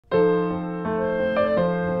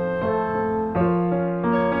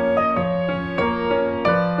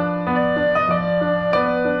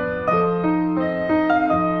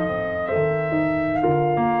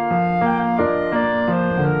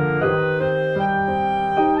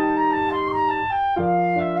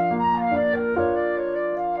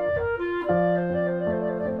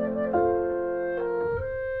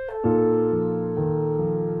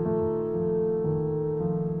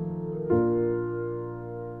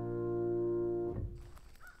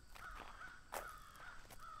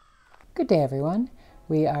Good day, everyone.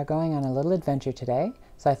 We are going on a little adventure today,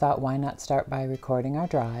 so I thought why not start by recording our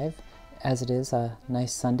drive, as it is a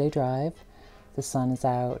nice Sunday drive. The sun is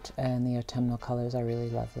out and the autumnal colors are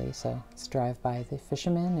really lovely, so let's drive by the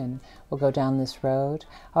fishermen and we'll go down this road.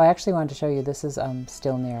 Oh, I actually wanted to show you, this is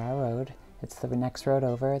still near our road. It's the next road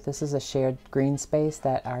over. This is a shared green space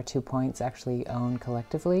that our 2 points actually own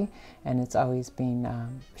collectively, and it's always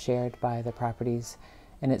been shared by the properties.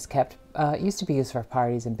 And it's kept, it used to be used for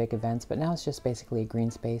parties and big events, but now it's just basically a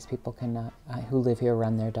green space. People can, who live here,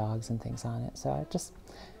 run their dogs and things on it. So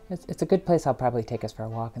it's a good place. I'll probably take us for a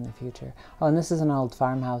walk in the future. Oh, and this is an old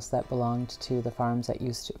farmhouse that belonged to the farmer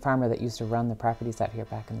that used to run the properties out here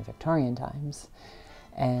back in the Victorian times.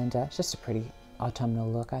 And it's just a pretty autumnal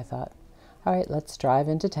look, I thought. All right, let's drive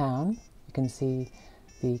into town. You can see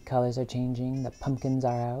the colors are changing, the pumpkins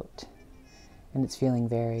are out, and it's feeling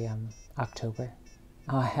very October.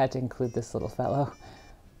 Oh, I had to include this little fellow,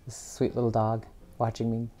 this sweet little dog, watching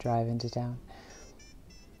me drive into town.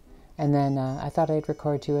 And then I thought I'd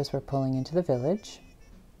record too as we're pulling into the village.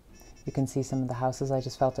 You can see some of the houses. I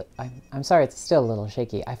just felt it. I'm sorry, it's still a little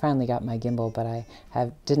shaky. I finally got my gimbal, but I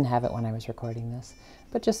didn't have it when I was recording this.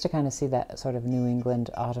 But just to kind of see that sort of New England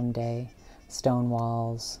autumn day, stone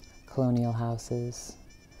walls, colonial houses,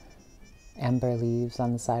 amber leaves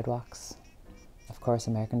on the sidewalks. Of course,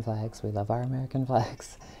 American flags. We love our American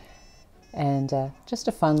flags. And just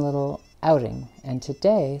a fun little outing. And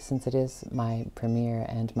today, since it is my premiere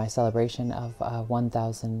and my celebration of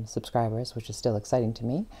 1,000 subscribers, which is still exciting to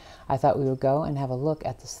me, I thought we would go and have a look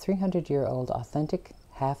at this 300-year-old authentic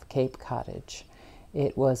half Cape cottage.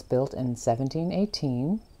 It was built in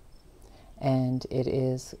 1718, and it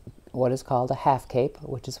is what is called a half Cape,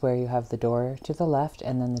 which is where you have the door to the left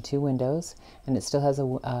and then the two windows, and it still has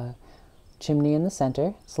a chimney in the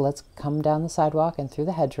center. So let's come down the sidewalk and through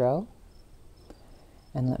the hedgerow.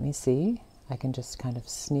 And let me see, I can just kind of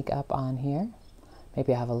sneak up on here.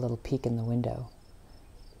 Maybe I'll have a little peek in the window.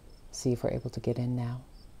 See if we're able to get in now.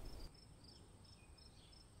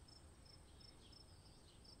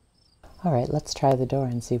 All right, let's try the door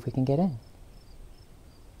and see if we can get in.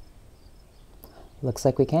 Looks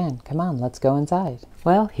like we can. Come on, let's go inside.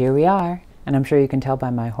 Well, here we are. And I'm sure you can tell by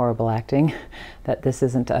my horrible acting that this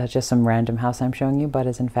isn't just some random house I'm showing you, but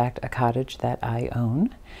is in fact a cottage that I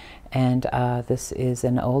own. And this is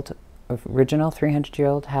an old, original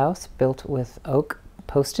 300-year-old house built with oak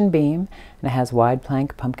post and beam, and it has wide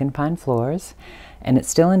plank pumpkin pine floors. And it's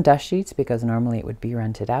still in dust sheets because normally it would be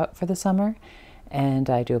rented out for the summer. And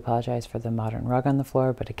I do apologize for the modern rug on the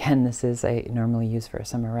floor, but again, this is normally used for a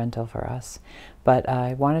summer rental for us. But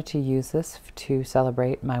I wanted to use this to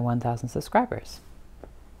celebrate my 1,000 subscribers.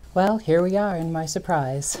 Well, here we are in my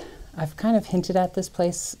surprise. I've kind of hinted at this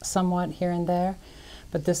place somewhat here and there,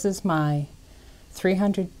 but this is my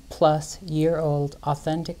 300-plus-year-old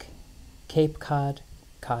authentic Cape Cod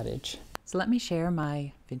cottage. So let me share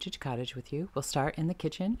my vintage cottage with you. We'll start in the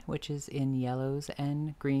kitchen, which is in yellows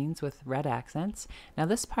and greens with red accents. Now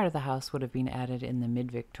this part of the house would have been added in the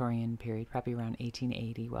mid-Victorian period, probably around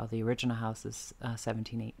 1880, while the original house is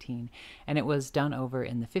 1718. And it was done over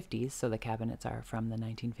in the 50s, so the cabinets are from the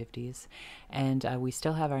 1950s. And we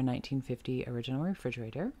still have our 1950 original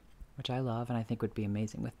refrigerator, which I love and I think would be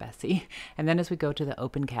amazing with Bessie. And then as we go to the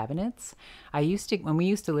open cabinets, when we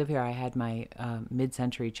used to live here, I had my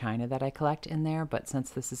mid-century china that I collect in there, but since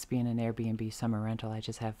this is being an Airbnb summer rental, I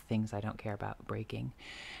just have things I don't care about breaking.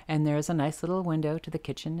 And there's a nice little window to the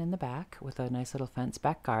kitchen in the back with a nice little fence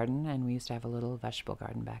back garden, and we used to have a little vegetable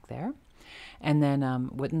garden back there. And then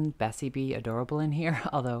wouldn't Bessie be adorable in here?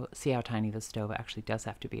 Although, see how tiny the stove actually does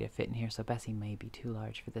have to be to fit in here, so Bessie may be too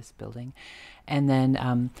large for this building. And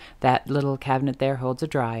then that little cabinet there holds a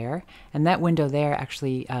dryer, and that window there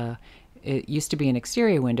actually, it used to be an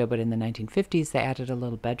exterior window, but in the 1950s they added a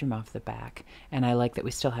little bedroom off the back, and I like that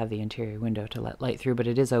we still have the interior window to let light through, but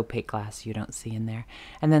it is opaque glass, so you don't see in there.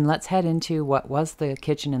 And then let's head into what was the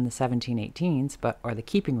kitchen in the 1718s, or the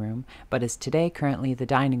keeping room, but is today currently the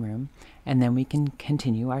dining room, and then we can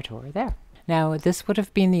continue our tour there. Now this would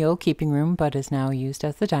have been the old keeping room, but is now used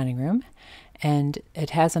as the dining room. And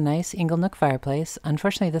it has a nice inglenook fireplace.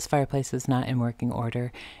 Unfortunately, this fireplace is not in working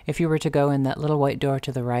order. If you were to go in that little white door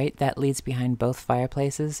to the right, that leads behind both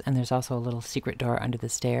fireplaces, and there's also a little secret door under the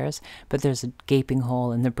stairs, but there's a gaping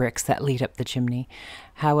hole in the bricks that lead up the chimney.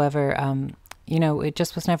 However, you know, it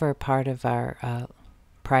just was never a part of our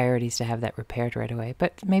priorities to have that repaired right away,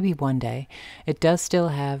 but maybe one day. It does still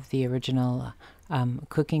have the original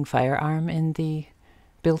cooking firearm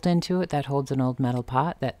built into it that holds an old metal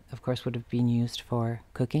pot that of course would have been used for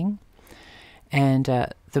cooking. And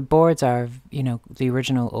the boards are, you know, the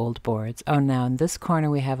original old boards. Oh, now in this corner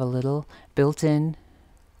we have a little built-in.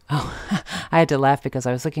 Oh, I had to laugh because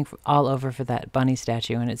I was looking all over for that bunny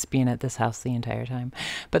statue, and it's been at this house the entire time.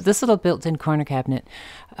 But this little built-in corner cabinet,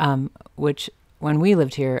 which when we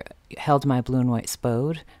lived here held my blue and white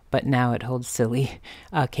spode, but now it holds silly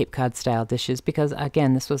Cape Cod style dishes because,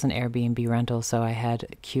 again, this was an Airbnb rental, so I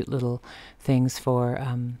had cute little things for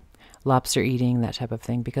lobster eating, that type of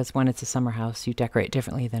thing, because when it's a summer house, you decorate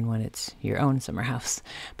differently than when it's your own summer house.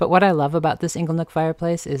 But what I love about this Inglenook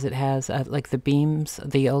fireplace is it has like the beams,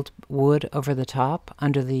 the old wood over the top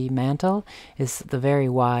under the mantle is the very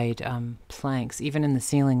wide planks. Even in the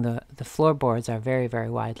ceiling, the floorboards are very, very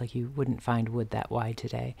wide, like you wouldn't find wood that wide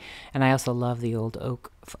today. And I also love the old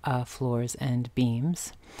oak floors and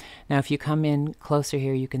beams. Now, if you come in closer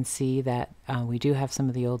here, you can see that we do have some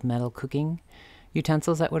of the old metal cooking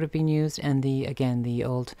utensils that would have been used, and again the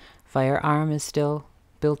old firearm is still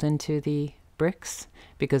built into the bricks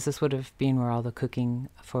because this would have been where all the cooking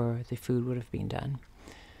for the food would have been done.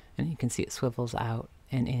 And you can see it swivels out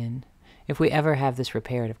and in. If we ever have this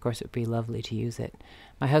repaired, of course, it would be lovely to use it.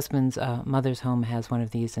 My husband's mother's home has one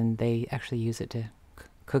of these, and they actually use it to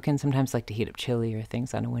cook in, sometimes like to heat up chili or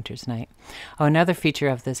things on a winter's night. Oh, another feature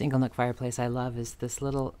of this Inglenook fireplace I love is this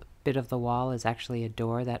little bit of the wall is actually a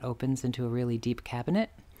door that opens into a really deep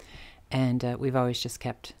cabinet, and we've always just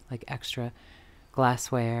kept like extra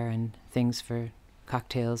glassware and things for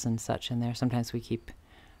cocktails and such in there. Sometimes we keep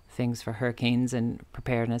things for hurricanes and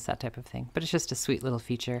preparedness, that type of thing, but it's just a sweet little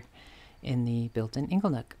feature in the built-in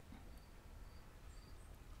Inglenook.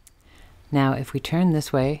 Now if we turn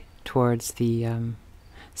this way towards the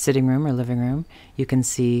sitting room or living room, you can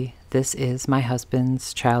see this is my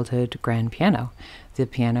husband's childhood grand piano, the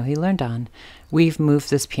piano he learned on. We've moved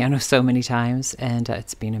this piano so many times, and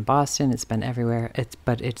it's been in Boston, it's been everywhere,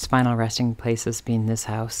 but its final resting place has been this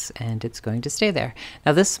house, and it's going to stay there.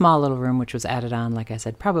 Now this small little room, which was added on, like I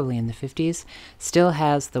said, probably in the 50s, still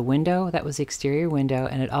has the window that was the exterior window,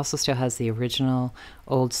 and it also still has the original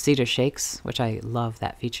old cedar shakes, which I love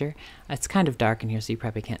that feature. It's kind of dark in here, so you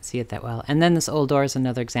probably can't see it that well. And then this old door is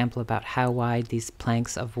another example about how wide these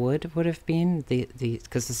planks of wood would have been,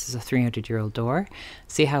 because this is a 300-year-old door.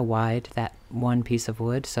 See how wide that one piece of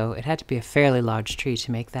wood, so it had to be a fairly large tree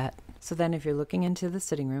to make that. So then if you're looking into the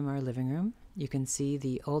sitting room or living room, you can see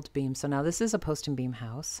the old beams. So now this is a post and beam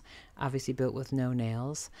house, obviously built with no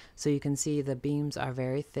nails. So you can see the beams are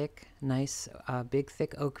very thick, nice, big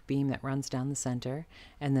thick oak beam that runs down the center.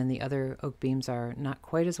 And then the other oak beams are not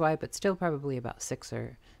quite as wide, but still probably about 6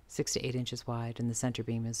 to 8 inches wide. And the center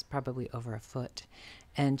beam is probably over a foot.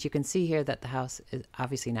 And you can see here that the house is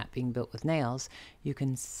obviously not being built with nails. You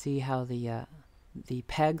can see how the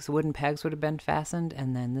pegs, wooden pegs, would have been fastened,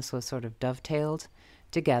 and then this was sort of dovetailed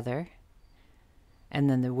together, and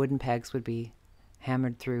then the wooden pegs would be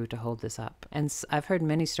hammered through to hold this up. And I've heard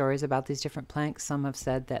many stories about these different planks. Some have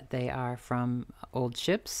said that they are from old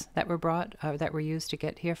ships that were brought, that were used to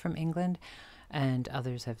get here from England, and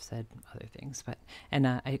others have said other things. But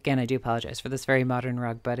again, I do apologize for this very modern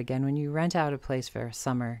rug, but again, when you rent out a place for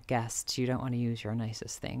summer guests, you don't want to use your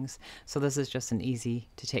nicest things. So this is just an easy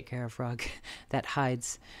to take care of rug that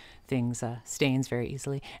hides things, stains very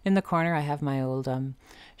easily. In the corner, I have my old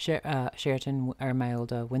Sheraton, or my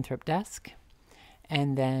old Winthrop desk,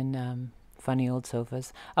 and then funny old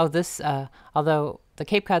sofas. Oh, this, although the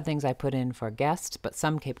Cape Cod things I put in for guests, but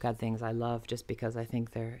some Cape Cod things I love just because I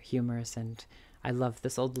think they're humorous, and I love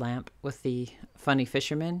this old lamp with the funny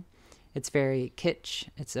fisherman. It's very kitsch,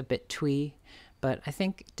 it's a bit twee, but I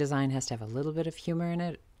think design has to have a little bit of humor in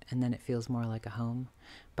it, and then it feels more like a home.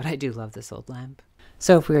 But I do love this old lamp.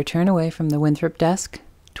 So if we return away from the Winthrop desk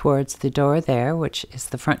towards the door there, which is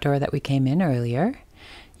the front door that we came in earlier,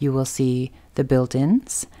 you will see the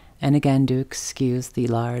built-ins. And again, do excuse the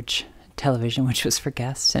large television, which was for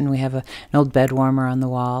guests. And we have an old bed warmer on the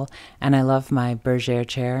wall. And I love my bergère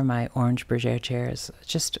chair. My orange bergère chair is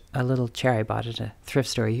just a little chair I bought at a thrift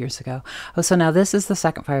store years ago. Oh, so now this is the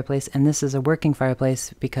second fireplace, and this is a working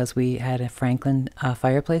fireplace because we had a Franklin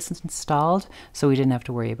fireplace installed, so we didn't have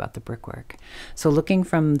to worry about the brickwork. So looking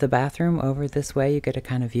from the bathroom over this way, you get a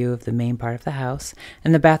kind of view of the main part of the house.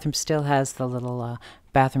 And the bathroom still has the little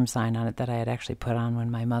bathroom sign on it that I had actually put on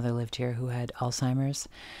when my mother lived here, who had Alzheimer's,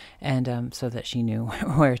 and so that she knew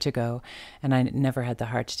where to go. And I never had the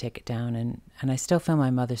heart to take it down, and I still feel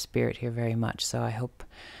my mother's spirit here very much. So I hope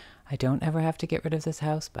I don't ever have to get rid of this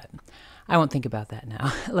house, but I won't think about that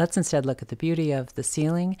now. Let's instead look at the beauty of the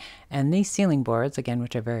ceiling. And these ceiling boards, again,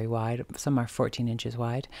 which are very wide, some are 14 inches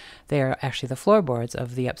wide, they are actually the floorboards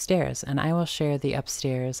of the upstairs. And I will share the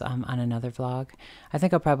upstairs on another vlog. I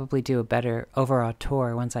think I'll probably do a better overall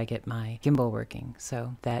tour once I get my gimbal working.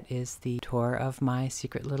 So that is the tour of my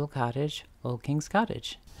secret little cottage, Old King's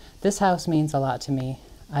Cottage. This house means a lot to me.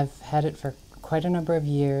 I've had it for quite a number of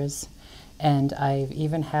years. And I've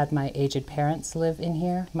even had my aged parents live in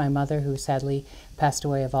here. My mother, who sadly passed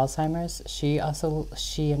away of Alzheimer's, she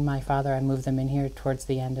and my father, I moved them in here towards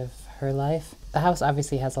the end of her life. The house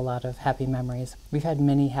obviously has a lot of happy memories. We've had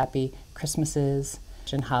many happy Christmases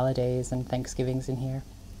and holidays and Thanksgivings in here.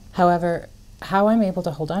 However, how I'm able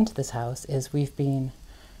to hold on to this house is we've been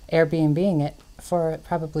Airbnb-ing it for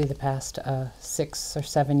probably the past 6 or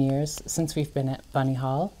 7 years since we've been at Bunny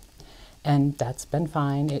Hall. And that's been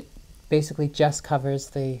fine. It basically just covers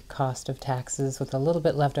the cost of taxes with a little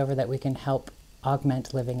bit left over that we can help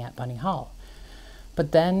augment living at Bunny Hall.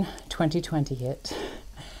 But then 2020 hit,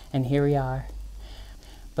 and here we are.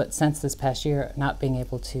 But since this past year, not being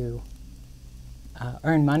able to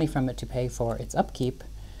earn money from it to pay for its upkeep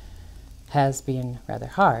has been rather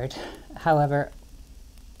hard. However,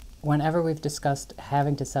 whenever we've discussed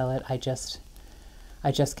having to sell it, I just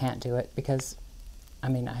can't do it because, I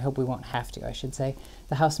mean, I hope we won't have to, I should say.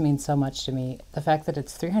 The house means so much to me. The fact that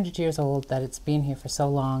it's 300 years old, that it's been here for so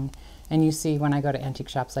long, and you see when I go to antique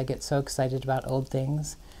shops, I get so excited about old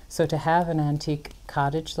things. So to have an antique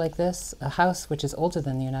cottage like this, a house which is older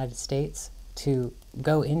than the United States, to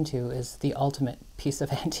go into is the ultimate piece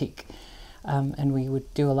of antique. And we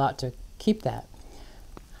would do a lot to keep that.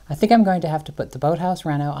 I think I'm going to have to put the boathouse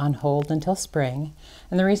reno on hold until spring.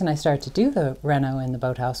 And the reason I started to do the reno in the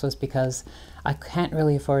boathouse was because I can't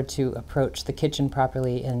really afford to approach the kitchen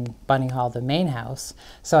properly in Bunny Hall, the main house.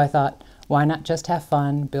 So I thought, why not just have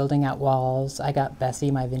fun building out walls? I got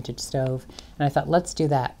Bessie, my vintage stove, and I thought, let's do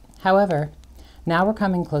that. However, now we're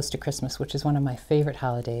coming close to Christmas, which is one of my favorite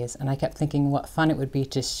holidays, and I kept thinking what fun it would be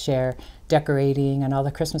to share decorating and all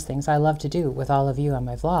the Christmas things I love to do with all of you on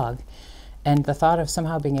my vlog. And the thought of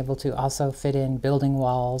somehow being able to also fit in building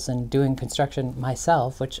walls and doing construction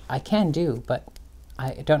myself, which I can do, but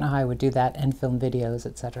I don't know how I would do that and film videos,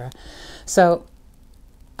 etc. So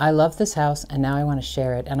I love this house and now I want to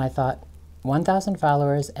share it. And I thought 1,000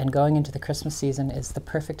 followers and going into the Christmas season is the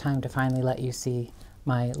perfect time to finally let you see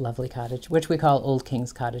my lovely cottage, which we call Old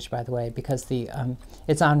King's Cottage, by the way, because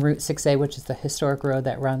it's on Route 6A, which is the historic road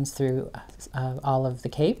that runs through all of the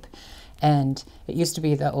Cape. And it used to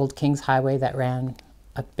be the Old King's Highway that ran,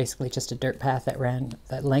 basically just a dirt path that ran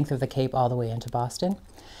the length of the Cape all the way into Boston.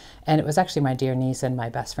 And it was actually my dear niece and my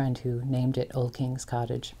best friend who named it Old King's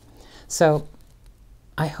Cottage. So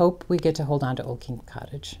I hope we get to hold on to Old King's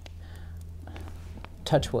Cottage.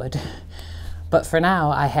 Touch wood. But for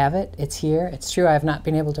now, I have it. It's here. It's true I have not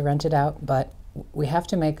been able to rent it out, but we have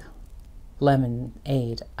to make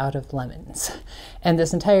lemonade out of lemons. And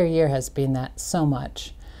this entire year has been that so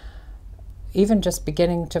much. Even just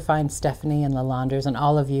beginning to find Stephanie and Lalanders and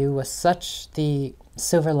all of you was such the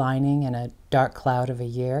silver lining in a dark cloud of a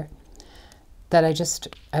year that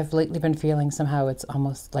I've lately been feeling somehow it's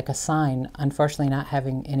almost like a sign. Unfortunately, not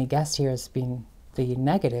having any guests here has been the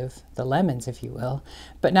negative, the lemons, if you will.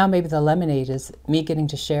 But now maybe the lemonade is me getting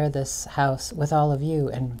to share this house with all of you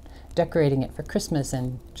and decorating it for Christmas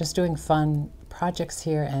and just doing fun projects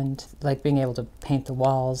here and like being able to paint the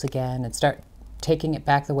walls again and start taking it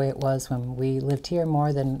back the way it was when we lived here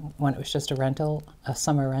more than when it was just a rental, a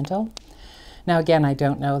summer rental. Now again, I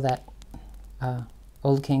don't know that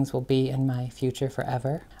Old Kings will be in my future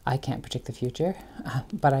forever. I can't predict the future,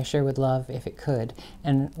 but I sure would love if it could.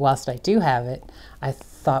 And whilst I do have it, I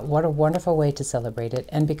thought what a wonderful way to celebrate it.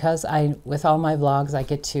 And because with all my vlogs, I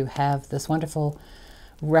get to have this wonderful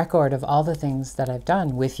record of all the things that I've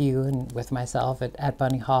done with you and with myself at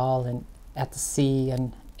Bunny Hall and at the sea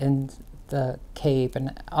and in the Cape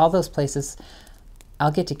and all those places,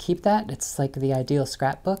 I'll get to keep that. It's like the ideal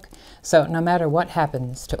scrapbook. So no matter what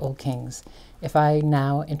happens to Old Kings, if I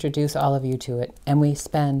now introduce all of you to it and we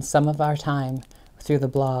spend some of our time through the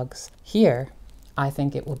blogs here, I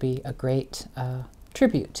think it will be a great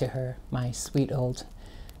tribute to her, my sweet old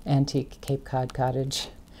antique Cape Cod cottage.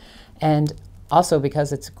 And also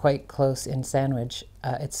because it's quite close in Sandwich,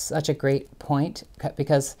 it's such a great point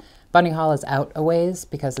because Bunny Hall is out a ways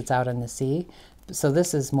because it's out on the sea. So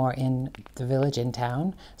this is more in the village in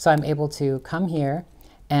town. So I'm able to come here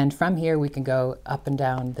And from here we can go up and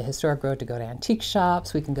down the historic road to go to antique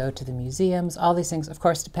shops, we can go to the museums, all these things, of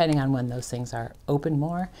course, depending on when those things are open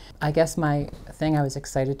more. I guess my thing I was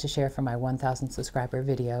excited to share for my 1,000 subscriber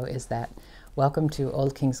video is that welcome to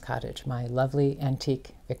Old King's Cottage, my lovely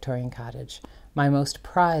antique Victorian cottage. My most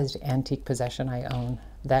prized antique possession I own,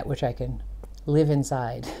 that which I can live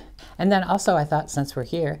inside. And then also I thought, since we're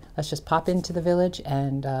here, let's just pop into the village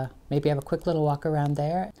and maybe have a quick little walk around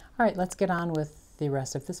there. All right, let's get on with the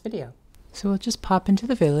rest of this video. So we'll just pop into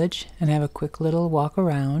the village and have a quick little walk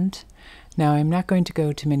around. Now I'm not going to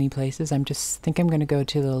go to many places. I'm going to go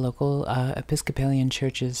to the local Episcopalian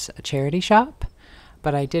church's charity shop.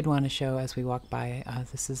 But I did want to show as we walk by,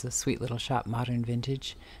 this is a sweet little shop, Modern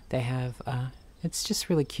Vintage. They have, it's just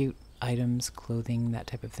really cute items, clothing, that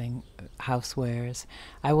type of thing, housewares.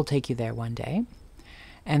 I will take you there one day.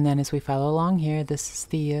 And then as we follow along here, this is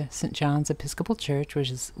the St. John's Episcopal Church,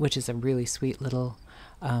 which is a really sweet little,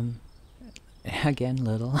 again,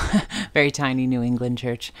 little, very tiny New England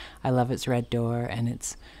church. I love its red door and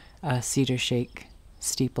its cedar shake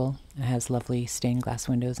steeple. It has lovely stained glass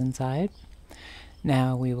windows inside.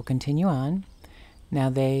 Now we will continue on.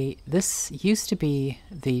 Now this used to be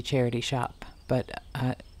the charity shop, but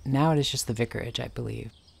now it is just the vicarage, I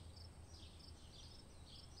believe.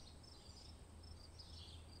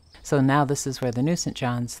 So now this is where the new St.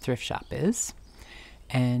 John's thrift shop is.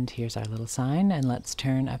 And here's our little sign, and let's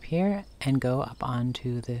turn up here and go up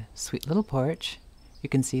onto the sweet little porch. You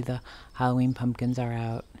can see the Halloween pumpkins are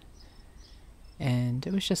out. And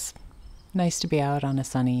it was just nice to be out on a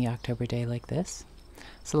sunny October day like this.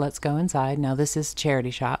 So let's go inside. Now this is a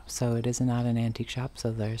charity shop, so it is not an antique shop,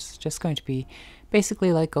 so there's just going to be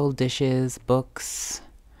basically like old dishes, books,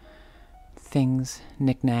 things,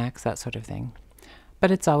 knickknacks, that sort of thing. But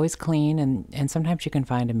it's always clean, and sometimes you can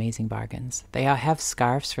find amazing bargains. They have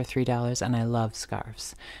scarves for $3, and I love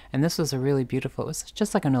scarves. And this was a really beautiful, it was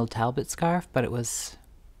just like an old Talbot scarf, but it was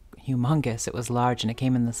humongous. It was large, and it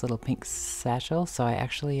came in this little pink satchel, so I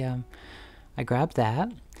actually, I grabbed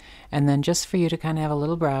that. And then just for you to kind of have a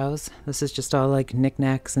little browse, this is just all like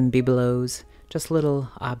knickknacks and bibelots, just little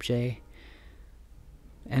objets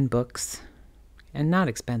and books. And not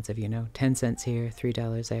expensive, you know, 10 cents here,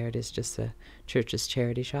 $3 there. It is just a church's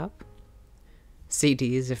charity shop.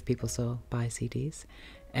 CDs, if people still buy CDs.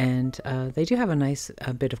 And they do have a nice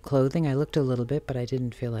bit of clothing. I looked a little bit, but I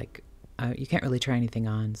didn't feel like, you can't really try anything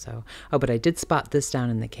on. So, oh, but I did spot this down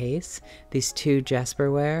in the case. These two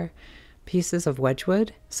Jasperware pieces of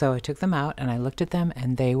Wedgewood. So I took them out and I looked at them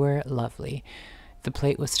and they were lovely. The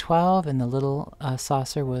plate was 12 and the little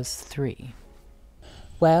saucer was 3.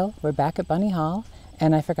 Well, we're back at Bunny Hall,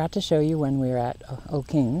 and I forgot to show you when we were at Old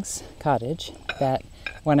King's Cottage that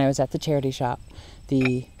when I was at the charity shop,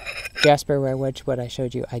 the Jasperware Wedgewood I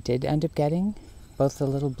showed you, I did end up getting both the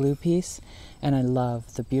little blue piece, and I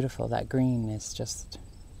love the beautiful, that green is just,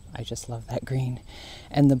 I just love that green.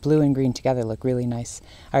 And the blue and green together look really nice.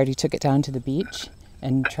 I already took it down to the beach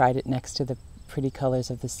and tried it next to the pretty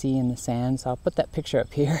colors of the sea and the sand, so I'll put that picture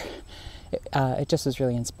up here. It just was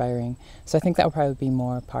really inspiring. So I think that will probably be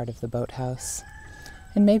more part of the boathouse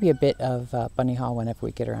and maybe a bit of Bunny Hall whenever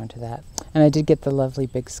we get around to that. And I did get the lovely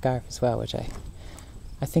big scarf as well, which I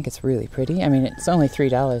think it's really pretty. I mean, it's only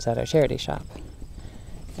 $3 at our charity shop.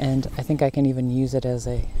 And I think I can even use it as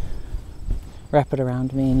wrap it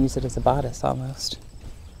around me and use it as a bodice almost.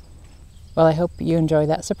 Well, I hope you enjoy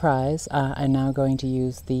that surprise. I'm now going to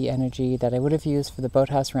use the energy that I would have used for the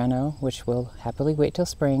boathouse reno, which will happily wait till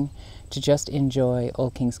spring, to just enjoy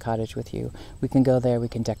Old King's Cottage with you. We can go there, we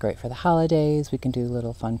can decorate for the holidays, we can do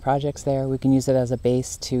little fun projects there, we can use it as a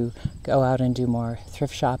base to go out and do more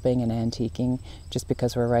thrift shopping and antiquing, just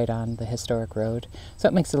because we're right on the historic road. So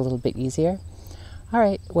it makes it a little bit easier. All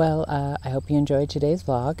right, well, I hope you enjoyed today's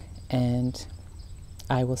vlog, and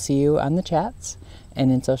I will see you on the chats and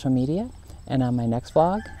in social media and on my next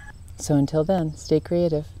vlog. So until then, stay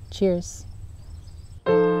creative. Cheers.